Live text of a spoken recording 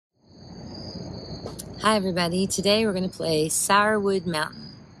Hi everybody, today we're going to play Sourwood Mountain.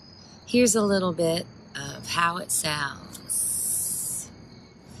 Here's a little bit of how it sounds.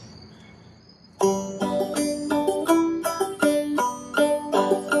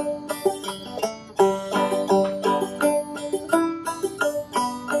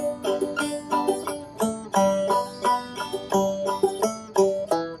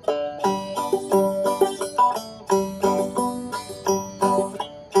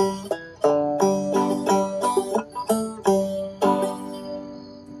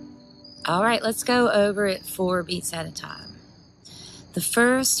 All right, let's go over it 4 beats at a time. The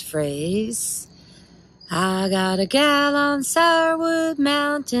first phrase, I got a gal on Sourwood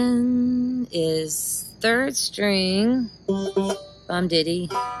Mountain, is 3rd string, bum diddy.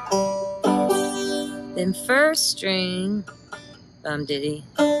 Then 1st string, bum diddy.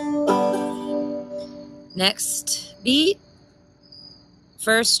 Next beat,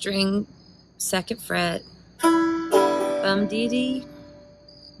 1st string, 2nd fret, bum diddy.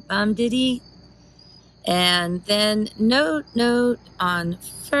 Bum diddy, and then note on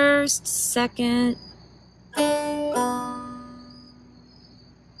 1st, 2nd.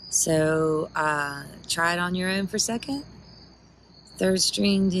 So try it on your own for 2nd. 3rd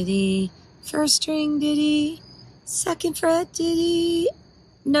string diddy, 1st string diddy, 2nd fret diddy,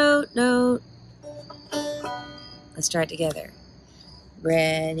 note. Let's try it together.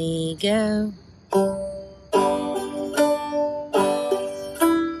 Ready, go.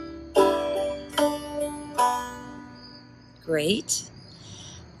 Great.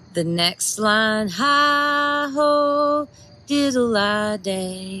 The next line, hi-ho,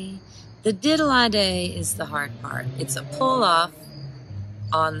 diddle-I-day. The diddle-I-day is the hard part. It's a pull-off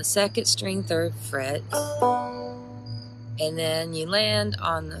on the 2nd string, 3rd fret. And then you land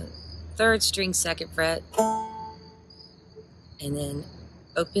on the 3rd string, 2nd fret. And then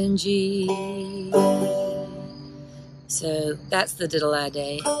open G. So that's the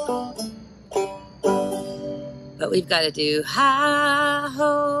diddle-I-day. But we've got to do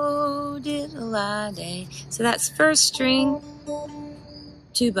hi-ho, diddle-I-day. So that's 1st string,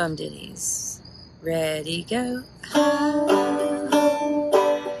 2 bum diddies. Ready, go. Hi-ho,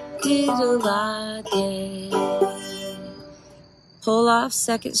 diddle-I-day. Pull off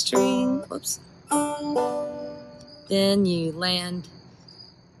 2nd string, whoops. Then you land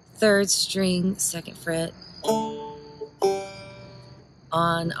 3rd string, 2nd fret.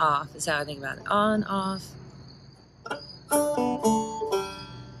 On, off is how I think about it. On, off.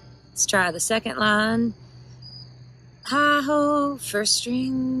 Let's try the 2nd line. Hi-ho, 1st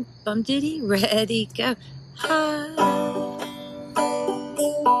string, bum diddy, ready, go. Hi.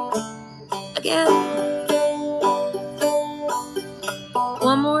 Again.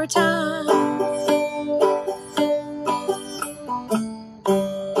 One more time.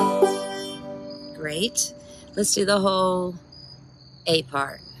 Great. Let's do the whole A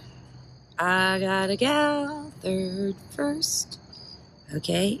part. I got a gal, 3rd, 1st.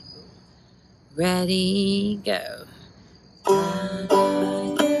 Okay. Ready, go. I got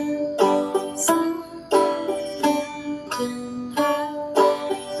a gal,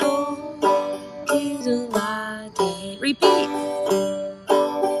 hi-ho, diddle-I-day. Repeat.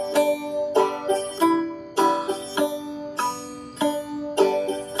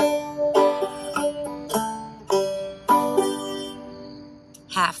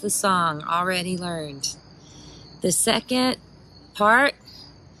 Half the song already learned. The 2nd part,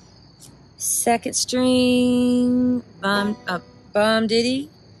 2nd string, bum diddy,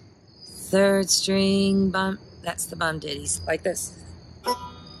 3rd string, bum, that's the bum diddies, like this.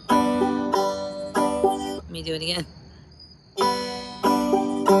 Let me do it again.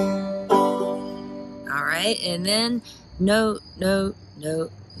 All right, and then note.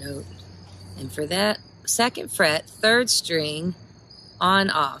 And for that 2nd fret, 3rd string, on,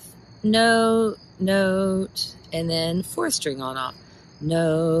 off, note, and then 4th string on, off,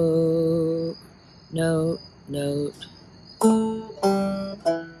 note.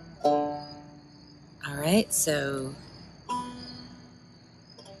 All right, so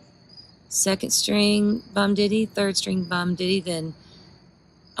 2nd string, bum diddy, 3rd string, bum diddy, then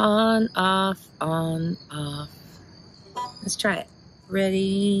on, off. Let's try it.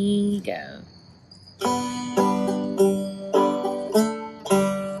 Ready, go.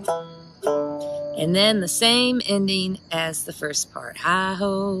 And then the same ending as the first part.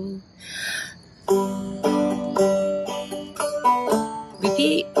 Hi-ho.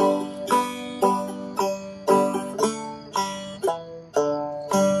 Repeat.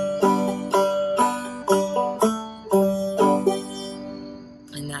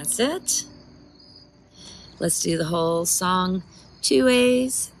 And that's it. Let's do the whole song 2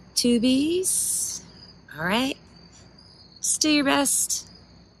 A's, 2 B's. All right? Just do your best.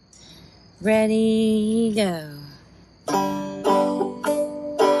 Ready, go.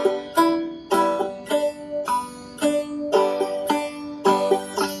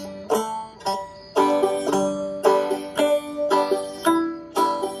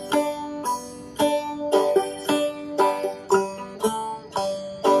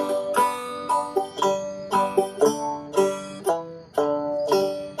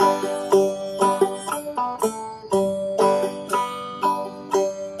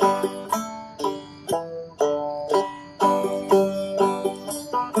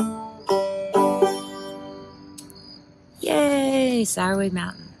 Yay, Sourwood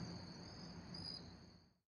Mountain.